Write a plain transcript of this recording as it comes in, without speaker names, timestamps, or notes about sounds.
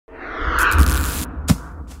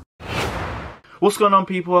What's going on,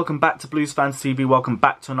 people? Welcome back to Blues Fans TV. Welcome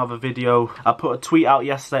back to another video. I put a tweet out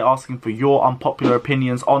yesterday asking for your unpopular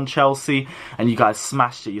opinions on Chelsea, and you guys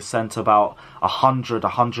smashed it. You sent about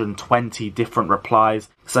 120 different replies.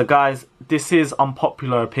 So guys, this is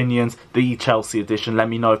Unpopular Opinions, the Chelsea edition. Let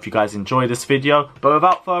me know if you guys enjoy this video. But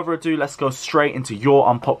without further ado, let's go straight into your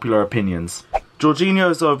unpopular opinions. Jorginho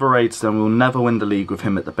is overrated and we'll never win the league with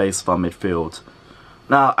him at the base of our midfield.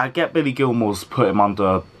 Now, I get Billy Gilmour's put him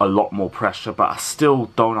under a lot more pressure, but I still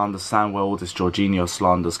don't understand where all this Jorginho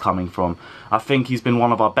slander is coming from. I think he's been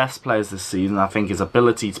one of our best players this season. I think his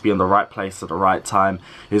ability to be in the right place at the right time,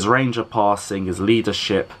 his range of passing, his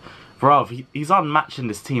leadership. Bruv, he's unmatched in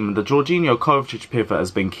this team, and the Jorginho KOVACIC pivot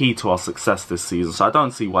has been key to our success this season, so I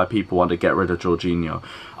don't see why people want to get rid of Jorginho.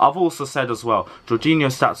 I've also said as well,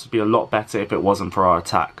 Jorginho's stats would be a lot better if it wasn't for our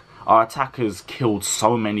attack. Our attackers killed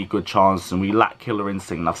so many good chances and we lack killer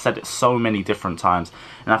instinct, and I've said it so many different times.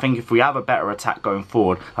 And I think if we have a better attack going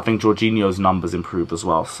forward, I think Jorginho's numbers improve as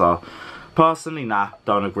well. So, personally, nah,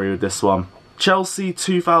 don't agree with this one. Chelsea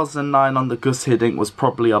 2009 under Gus Hiddink was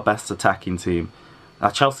probably our best attacking team.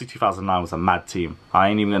 Now, Chelsea 2009 was a mad team. I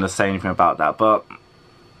ain't even going to say anything about that, but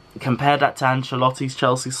compare that to Ancelotti's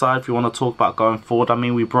Chelsea side if you want to talk about going forward. I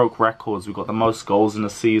mean, we broke records. We got the most goals in the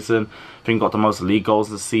season. I think we got the most league goals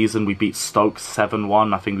this season. We beat Stoke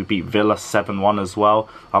 7-1. I think we beat Villa 7-1 as well.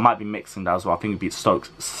 I might be mixing that as well. I think we beat Stoke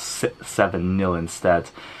 7-0 instead.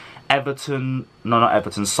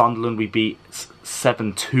 Sunderland we beat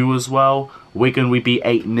 7-2 as well. Wigan we beat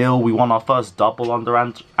 8-0. We won our first double under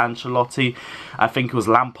Ancelotti. I think it was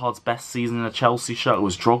Lampard's best season in a Chelsea shirt. It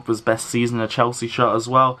was Drogba's best season in a Chelsea shirt as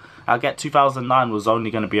well. I get 2009 was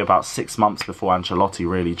only going to be about 6 months before Ancelotti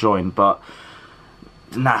really joined. But,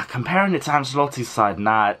 nah, comparing it to Ancelotti's side,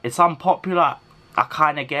 nah, it's unpopular. I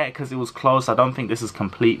kind of get it because it was close. I don't think this is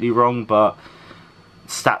completely wrong, but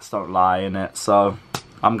stats don't lie, innit? So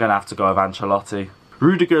I'm going to have to go with Ancelotti.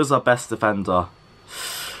 Rudiger is our best defender.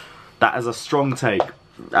 That is a strong take.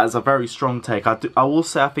 That is a very strong take. I will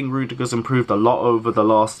say I think Rudiger's improved a lot over the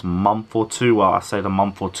last month or two. Well, I say the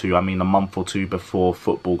month or two. I mean a month or two before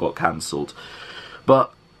football got cancelled.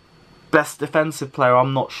 But best defensive player,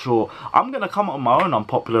 I'm not sure. I'm going to come up with my own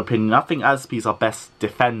unpopular opinion. I think Azpi's our best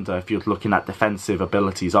defender if you're looking at defensive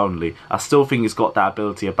abilities only. I still think he's got that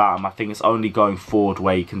ability about him. I think it's only going forward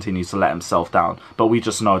where he continues to let himself down. But we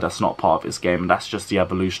just know that's not part of his game, and that's just the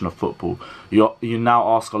evolution of football. You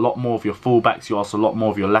now ask a lot more of your fullbacks, you ask a lot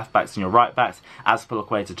more of your left backs and your right backs.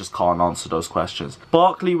 Azpilicueta just can't answer those questions.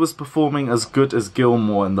 Barkley was performing as good as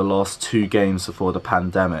Gilmour in the last 2 games before the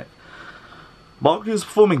pandemic. Barkley was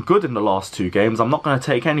performing good in the last 2 games. I'm not going to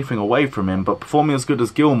take anything away from him, but performing as good as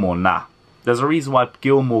Gilmour, nah. There's a reason why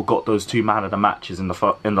Gilmour got those 2 man of the matches in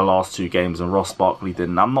the last 2 games and Ross Barkley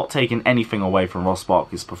didn't. I'm not taking anything away from Ross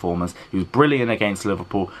Barkley's performance. He was brilliant against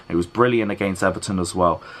Liverpool. He was brilliant against Everton as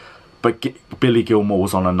well. But Billy Gilmour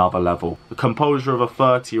was on another level. The composure of a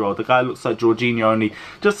 30-year-old. The guy looks like Jorginho, only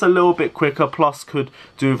just a little bit quicker, plus could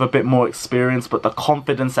do with a bit more experience. But the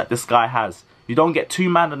confidence that this guy has. You don't get 2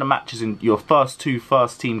 man of the matches in your first 2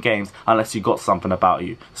 first-team games unless you got something about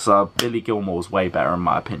you. So Billy Gilmour was way better in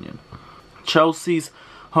my opinion. Chelsea's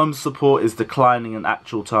home support is declining in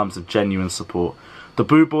actual terms of genuine support. The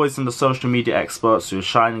boo boys and the social media experts who are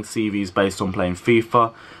shining CVs based on playing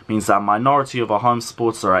FIFA means that a minority of our home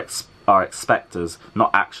supporters are expectors,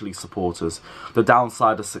 not actually supporters. The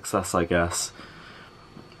downside of success, I guess.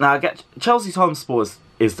 Now, I get Chelsea's home support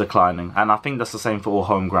is declining, and I think that's the same for all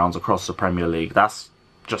home grounds across the Premier League. That's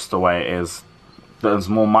just the way it is. There's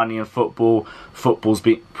more money in football.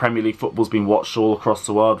 Premier League football's been watched all across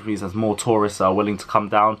the world, because there's more tourists that are willing to come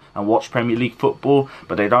down and watch Premier League football,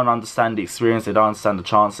 but they don't understand the experience, they don't understand the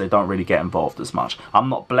chance, they don't really get involved as much. I'm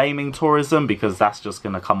not blaming tourism, because that's just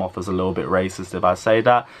going to come off as a little bit racist if I say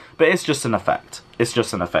that, but it's just an effect. It's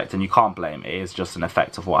just an effect, and you can't blame it. It is just an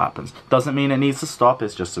effect of what happens. Doesn't mean it needs to stop,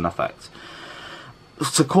 it's just an effect.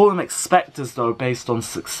 To call them expectors, though, based on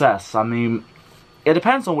success, I mean, it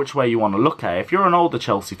depends on which way you want to look at it. If you're an older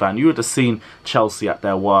Chelsea fan, you would have seen Chelsea at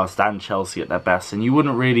their worst and Chelsea at their best, and you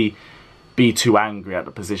wouldn't really be too angry at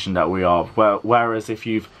the position that we are. Whereas if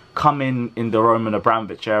you've come in the Roman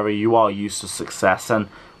Abramovich era, you are used to success, and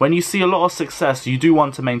when you see a lot of success, you do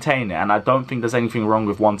want to maintain it, and I don't think there's anything wrong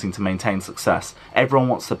with wanting to maintain success. Everyone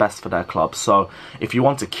wants the best for their club, so if you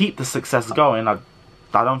want to keep the success going,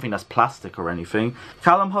 I don't think that's plastic or anything.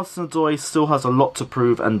 Callum Hudson-Odoi still has a lot to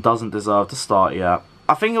prove and doesn't deserve to start yet.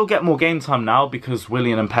 I think he'll get more game time now because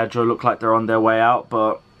Willian and Pedro look like they're on their way out,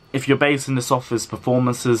 but if you're basing this off his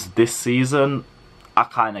performances this season, I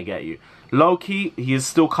kind of get you. Low-key, he is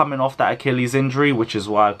still coming off that Achilles injury, which is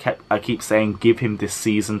why I keep saying give him this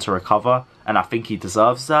season to recover. and I think he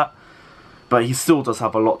deserves that. But he still does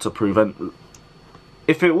have a lot to prove, and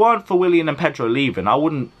if it weren't for Willian and Pedro leaving, I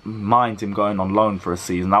wouldn't mind him going on loan for a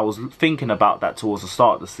season. I was thinking about that towards the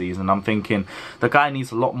start of the season. I'm thinking the guy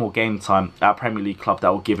needs a lot more game time at a Premier League club that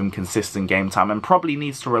will give him consistent game time, and probably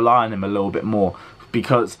needs to rely on him a little bit more,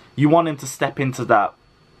 because you want him to step into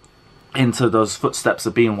those footsteps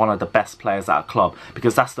of being one of the best players at a club,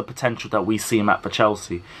 because that's the potential that we see him at for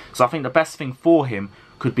Chelsea. So I think the best thing for him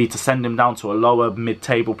could be to send him down to a lower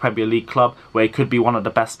mid-table Premier League club where he could be one of the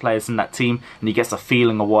best players in that team, and he gets a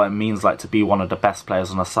feeling of what it means like to be one of the best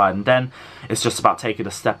players on the side, and then it's just about taking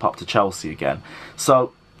a step up to Chelsea again.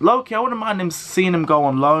 So low-key, I wouldn't mind seeing him go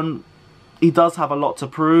on loan. He does have a lot to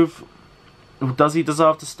prove. Does he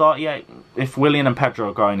deserve to start? Yeah, if Willian and Pedro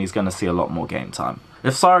are going, he's going to see a lot more game time.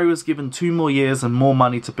 If Sarri was given 2 more years and more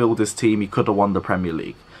money to build his team, he could have won the Premier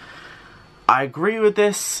League. I agree with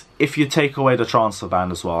this if you take away the transfer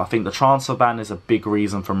ban as well. I think the transfer ban is a big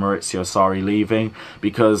reason for Maurizio Sarri leaving,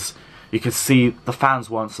 because you could see the fans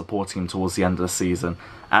weren't supporting him towards the end of the season.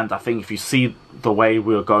 And I think if you see the way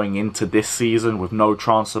we were going into this season with no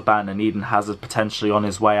transfer ban and Eden Hazard potentially on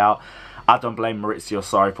his way out, I don't blame Maurizio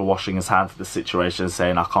Sarri for washing his hands of the situation and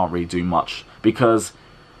saying I can't really do much, because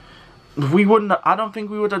I don't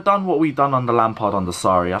think we would have done what we've done under Lampard, under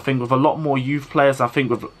Sarri. I think with a lot more youth players, I think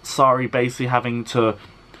with Sarri basically having to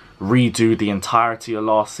redo the entirety of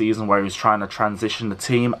last season where he was trying to transition the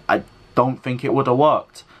team, I don't think it would have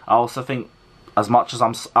worked. I also think, as much as I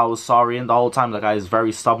was Sarri in the whole time, the guy is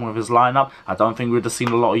very stubborn with his lineup. I don't think we would have seen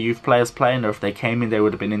a lot of youth players playing, or if they came in, they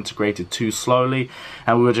would have been integrated too slowly,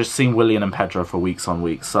 and we would have just seen Willian and Pedro for weeks on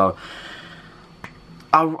weeks. So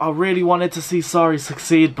I really wanted to see Sarri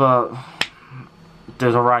succeed, but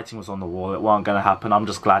the writing was on the wall. It wasn't going to happen. I'm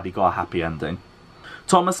just glad he got a happy ending.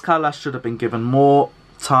 Thomas Kalas should have been given more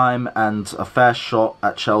time and a fair shot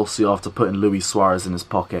at Chelsea after putting Luis Suarez in his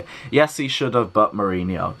pocket. Yes, he should have, but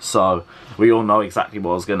Mourinho. So we all know exactly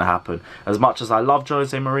what was going to happen. As much as I love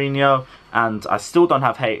Jose Mourinho, and I still don't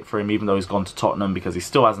have hate for him even though he's gone to Tottenham, because he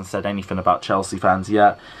still hasn't said anything about Chelsea fans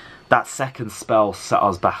yet, that second spell set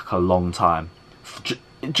us back a long time.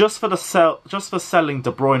 Just for selling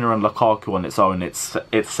De Bruyne and Lukaku on its own, it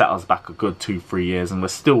set us back a good 2-3 years, and we're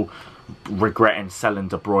still regretting selling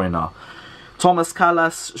De Bruyne. Thomas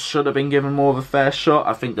Kalas should have been given more of a fair shot.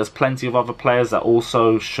 I think there's plenty of other players that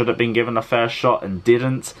also should have been given a fair shot and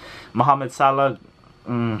didn't. Mohamed Salah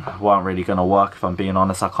weren't really going to work, if I'm being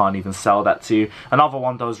honest. I can't even sell that to you. Another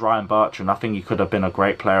one though is Ryan Bertrand. I think he could have been a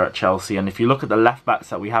great player at Chelsea, and if you look at the left backs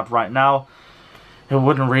that we have right now, it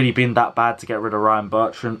wouldn't really been that bad to get rid of Ryan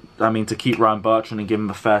Bertrand. I mean, to keep Ryan Bertrand and give him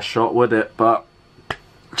a fair shot, would it? But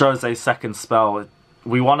Jose's second spell,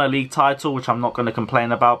 we won a league title, which I'm not going to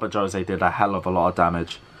complain about, but Jose did a hell of a lot of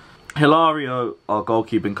damage. Hilario, our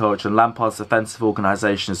goalkeeping coach, and Lampard's defensive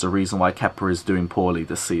organisation is the reason why Kepa is doing poorly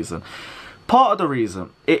this season. Part of the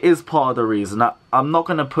reason. It is part of the reason. I'm not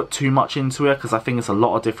going to put too much into it because I think it's a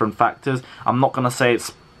lot of different factors. I'm not going to say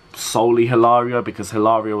it's solely Hilario, because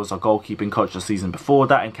Hilario was our goalkeeping coach the season before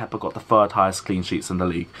that, and Kepa got the 3rd highest clean sheets in the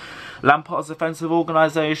league. Lampard's defensive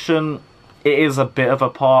organisation, it is a bit of a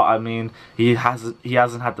part. I mean, he hasn't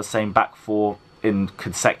had the same back four in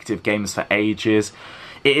consecutive games for ages.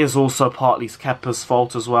 It is also partly Kepa's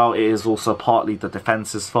fault as well. It is also partly the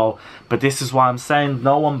defence's fault. But this is why I'm saying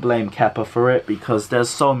no one blame Kepa for it, because there's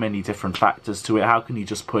so many different factors to it. How can you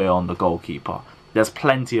just put it on the goalkeeper? There's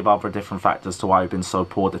plenty of other different factors to why we've been so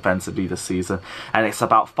poor defensively this season. And it's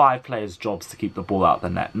about 5 players' jobs to keep the ball out of the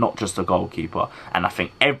net, not just a goalkeeper. And I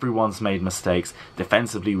think everyone's made mistakes.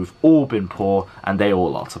 Defensively, we've all been poor, and they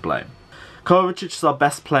all are to blame. KOVACIC is our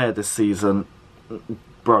best player this season.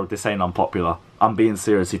 Bro, this ain't unpopular. I'm being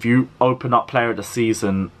serious. If you open up player of the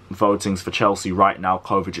season votings for Chelsea right now,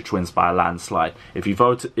 KOVACIC wins by a landslide. If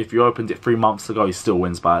you opened it 3 months ago, he still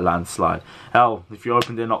wins by a landslide. Hell, if you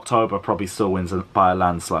opened it in October, probably still wins by a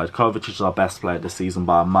landslide. KOVACIC is our best player this season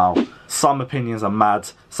by a mile. Some opinions are mad.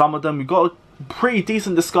 Some of them, we got a pretty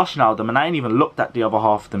decent discussion out of them, and I ain't even looked at the other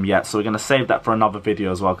half of them yet, so we're going to save that for another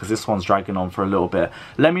video as well, because this one's dragging on for a little bit.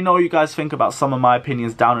 Let me know what you guys think about some of my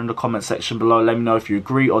opinions down in the comment section below. Let me know if you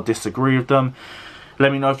agree or disagree with them.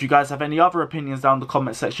 Let me know if you guys have any other opinions down in the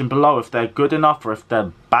comment section below, if they're good enough or if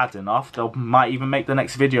they're bad enough. They might even make the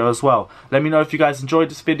next video as well. Let me know if you guys enjoyed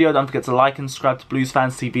this video. Don't forget to like and subscribe to Blues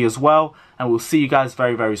Fans TV as well, and we'll see you guys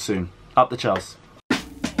very, very soon. Up the Chels.